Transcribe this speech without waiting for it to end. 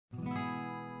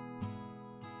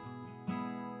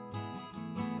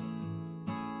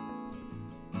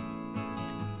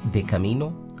De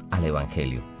camino al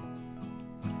Evangelio.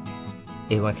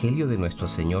 Evangelio de nuestro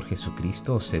Señor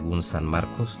Jesucristo según San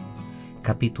Marcos,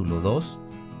 capítulo 2,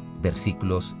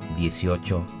 versículos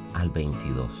 18 al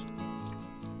 22.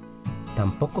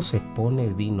 Tampoco se pone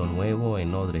vino nuevo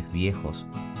en odres viejos,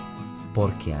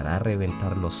 porque hará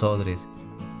reventar los odres,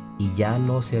 y ya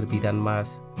no servirán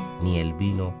más ni el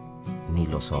vino ni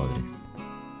los odres.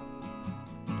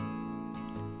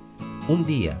 Un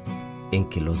día en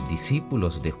que los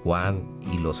discípulos de Juan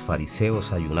y los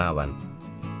fariseos ayunaban,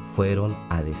 fueron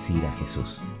a decir a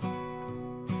Jesús: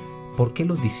 ¿por qué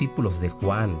los discípulos de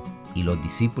Juan y los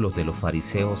discípulos de los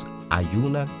fariseos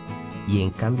ayunan y en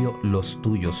cambio los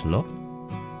tuyos no?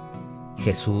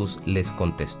 Jesús les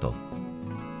contestó: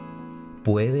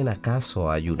 ¿pueden acaso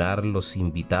ayunar los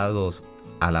invitados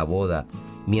a la boda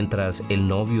mientras el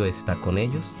novio está con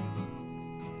ellos?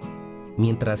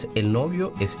 Mientras el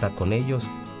novio está con ellos,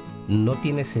 no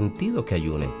tiene sentido que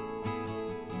ayunen.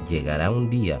 Llegará un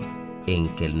día en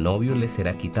que el novio les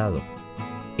será quitado,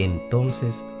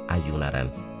 entonces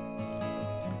ayunarán.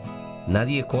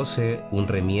 Nadie cose un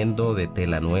remiendo de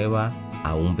tela nueva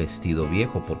a un vestido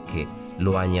viejo, porque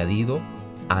lo añadido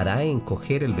hará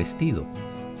encoger el vestido,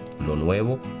 lo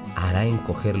nuevo hará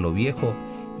encoger lo viejo,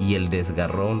 y el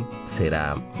desgarrón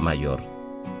será mayor.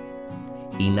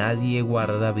 Y nadie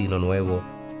guarda vino nuevo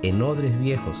en odres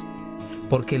viejos,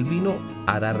 porque el vino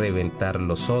hará reventar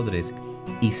los odres,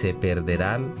 y se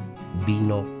perderán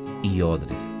vino y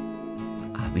odres.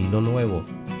 A vino nuevo,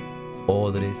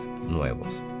 odres nuevos.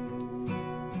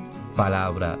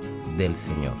 Palabra del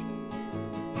Señor.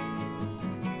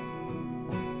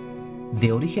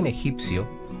 De origen egipcio,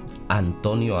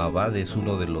 Antonio Abad es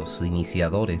uno de los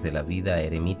iniciadores de la vida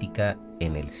eremítica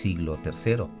en el siglo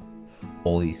III.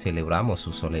 Hoy celebramos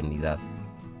su solemnidad.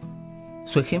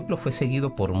 Su ejemplo fue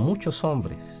seguido por muchos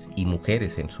hombres y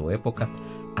mujeres en su época,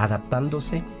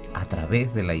 adaptándose a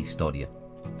través de la historia.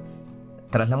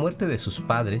 Tras la muerte de sus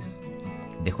padres,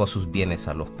 dejó sus bienes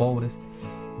a los pobres,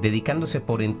 dedicándose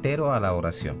por entero a la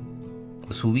oración.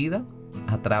 Su vida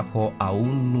atrajo a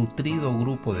un nutrido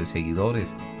grupo de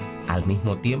seguidores, al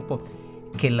mismo tiempo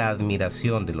que la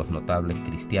admiración de los notables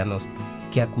cristianos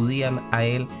que acudían a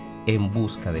él en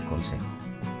busca de consejo.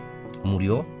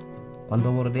 Murió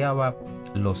cuando bordeaba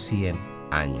los 100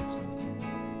 años.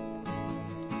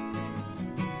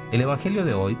 El Evangelio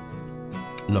de hoy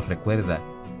nos recuerda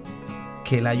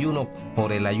que el ayuno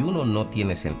por el ayuno no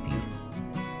tiene sentido,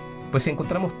 pues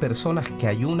encontramos personas que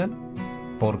ayunan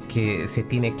porque se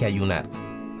tiene que ayunar,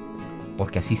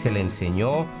 porque así se le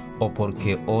enseñó o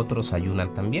porque otros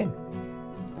ayunan también,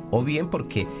 o bien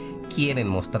porque quieren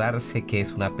mostrarse que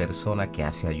es una persona que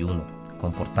hace ayuno,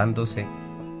 comportándose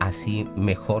así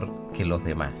mejor que los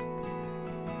demás.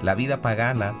 La vida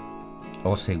pagana,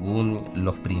 o según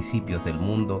los principios del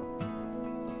mundo,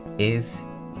 es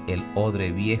el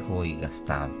odre viejo y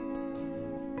gastado.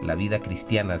 La vida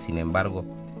cristiana, sin embargo,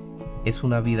 es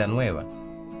una vida nueva,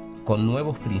 con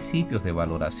nuevos principios de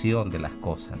valoración de las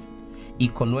cosas y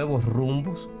con nuevos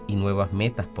rumbos y nuevas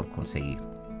metas por conseguir.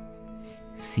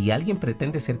 Si alguien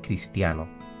pretende ser cristiano,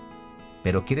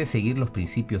 pero quiere seguir los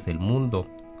principios del mundo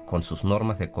con sus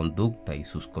normas de conducta y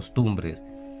sus costumbres,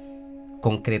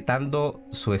 concretando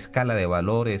su escala de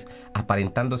valores,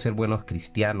 aparentando ser buenos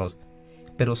cristianos,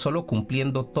 pero solo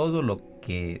cumpliendo todo lo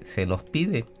que se nos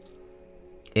pide,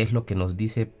 es lo que nos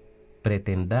dice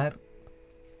pretender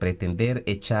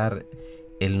echar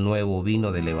el nuevo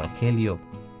vino del Evangelio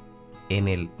en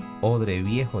el odre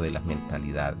viejo de las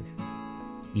mentalidades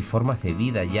y formas de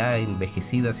vida ya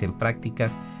envejecidas en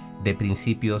prácticas de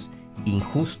principios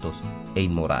injustos e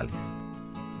inmorales.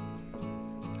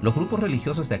 Los grupos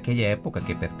religiosos de aquella época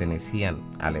que pertenecían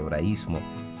al hebraísmo,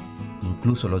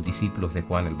 incluso los discípulos de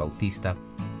Juan el Bautista,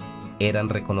 eran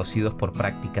reconocidos por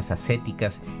prácticas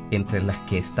ascéticas, entre las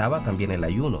que estaba también el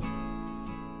ayuno.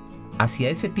 Hacia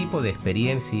ese tipo de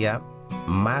experiencia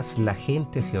más la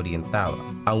gente se orientaba,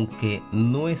 aunque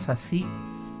no es así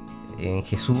en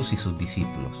Jesús y sus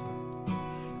discípulos.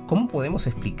 ¿Cómo podemos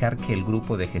explicar que el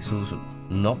grupo de Jesús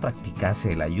no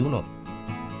practicase el ayuno?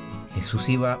 Jesús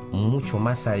iba mucho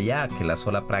más allá que la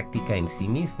sola práctica en sí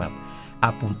misma.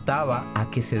 Apuntaba a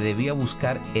que se debía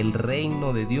buscar el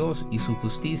reino de Dios y su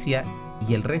justicia,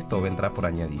 y el resto vendrá por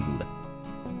añadidura.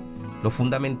 Lo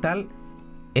fundamental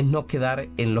es no quedar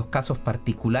en los casos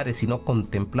particulares, sino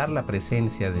contemplar la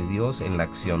presencia de Dios en la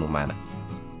acción humana.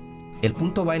 El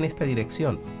punto va en esta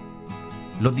dirección.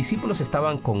 Los discípulos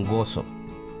estaban con gozo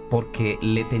porque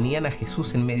le tenían a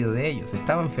Jesús en medio de ellos,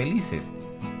 estaban felices.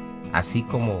 Así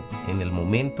como en el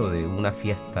momento de una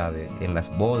fiesta en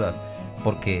las bodas,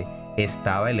 porque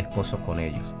estaba el esposo con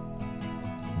ellos.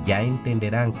 ya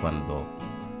entenderán cuando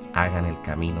hagan el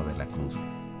camino de la cruz,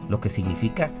 lo que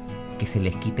significa que se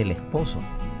les quite el esposo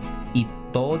y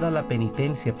toda la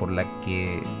penitencia por la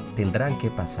que tendrán que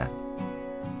pasar.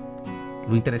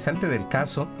 Lo interesante del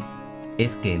caso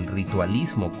es que el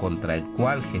ritualismo contra el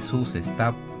cual Jesús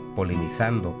está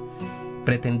polemizando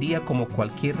pretendía, como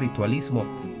cualquier ritualismo,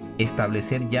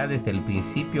 establecer ya desde el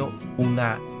principio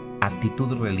una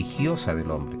actitud religiosa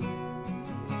del hombre.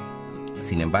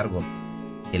 Sin embargo,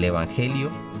 el Evangelio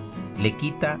le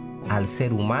quita al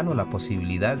ser humano la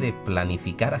posibilidad de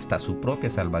planificar hasta su propia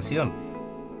salvación,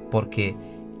 porque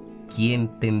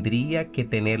quien tendría que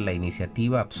tener la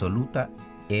iniciativa absoluta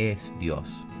es Dios,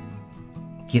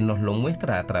 quien nos lo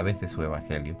muestra a través de su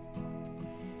Evangelio.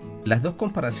 Las dos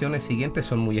comparaciones siguientes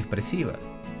son muy expresivas.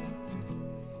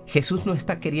 Jesús no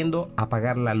está queriendo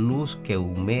apagar la luz que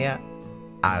humea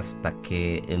hasta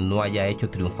que no haya hecho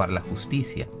triunfar la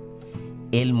justicia.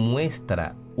 Él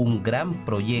muestra un gran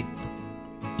proyecto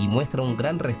y muestra un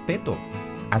gran respeto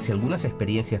hacia algunas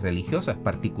experiencias religiosas,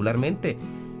 particularmente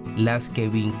las que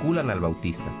vinculan al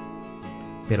bautista,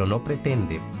 pero no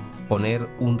pretende poner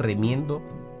un remiendo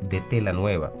de tela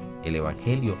nueva, el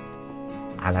Evangelio,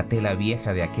 a la tela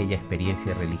vieja de aquella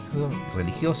experiencia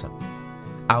religiosa,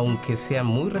 aunque sean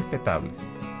muy respetables.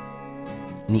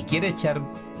 Ni quiere echar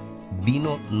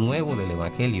vino nuevo del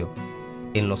Evangelio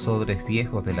en los odres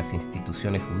viejos de las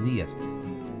instituciones judías,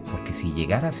 porque si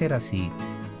llegara a ser así,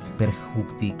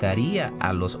 perjudicaría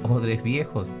a los odres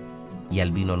viejos y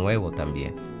al vino nuevo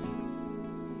también.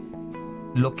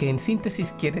 Lo que en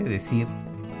síntesis quiere decir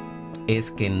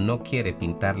es que no quiere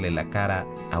pintarle la cara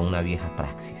a una vieja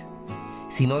praxis,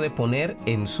 sino de poner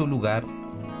en su lugar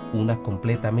una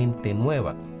completamente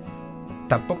nueva.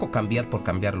 Tampoco cambiar por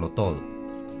cambiarlo todo,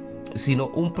 sino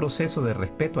un proceso de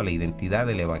respeto a la identidad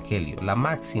del Evangelio, la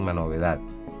máxima novedad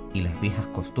y las viejas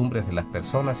costumbres de las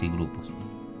personas y grupos.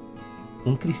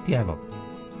 Un cristiano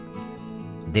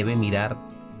debe mirar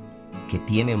que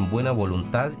tienen buena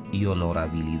voluntad y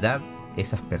honorabilidad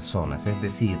esas personas, es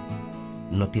decir,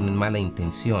 no tienen mala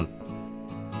intención,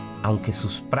 aunque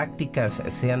sus prácticas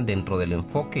sean dentro del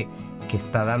enfoque que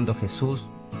está dando Jesús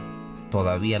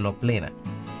todavía no plena.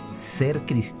 Ser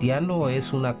cristiano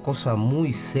es una cosa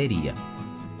muy seria,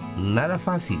 nada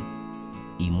fácil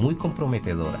y muy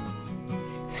comprometedora.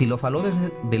 Si los valores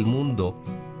del mundo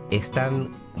están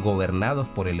gobernados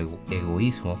por el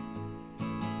egoísmo,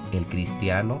 el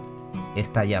cristiano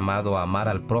está llamado a amar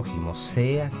al prójimo,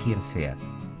 sea quien sea.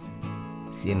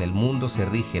 Si en el mundo se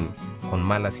rigen con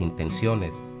malas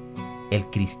intenciones, el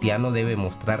cristiano debe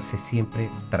mostrarse siempre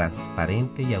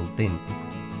transparente y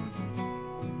auténtico.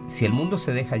 Si el mundo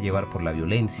se deja llevar por la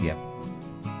violencia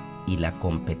y la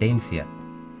competencia,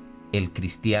 el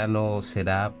cristiano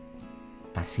será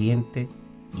paciente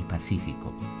y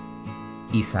pacífico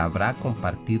y sabrá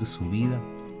compartir su vida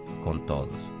con todos.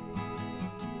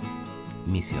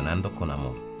 Misionando con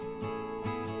amor.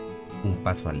 Un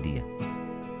paso al día.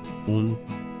 Un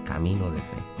camino de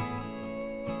fe.